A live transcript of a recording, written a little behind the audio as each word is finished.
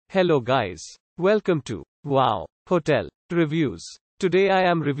Hello guys. Welcome to Wow Hotel Reviews. Today I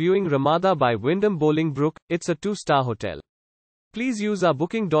am reviewing Ramada by Wyndham Bolingbrook. It's a 2-star hotel. Please use our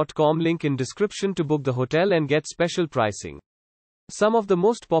booking.com link in description to book the hotel and get special pricing. Some of the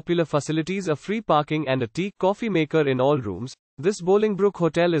most popular facilities are free parking and a tea, coffee maker in all rooms. This Bolingbrook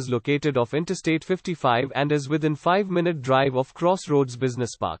hotel is located off Interstate 55 and is within 5-minute drive of Crossroads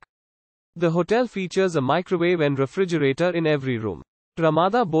Business Park. The hotel features a microwave and refrigerator in every room.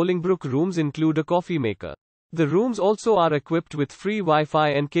 Ramada Bolingbrook rooms include a coffee maker. The rooms also are equipped with free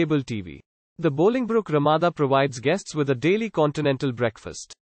Wi-Fi and cable TV. The Bolingbrook Ramada provides guests with a daily continental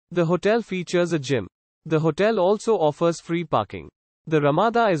breakfast. The hotel features a gym. The hotel also offers free parking. The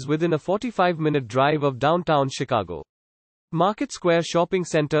Ramada is within a 45-minute drive of downtown Chicago. Market Square Shopping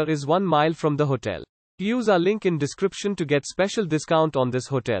Center is 1 mile from the hotel. Use our link in description to get special discount on this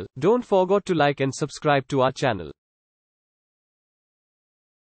hotel. Don't forget to like and subscribe to our channel.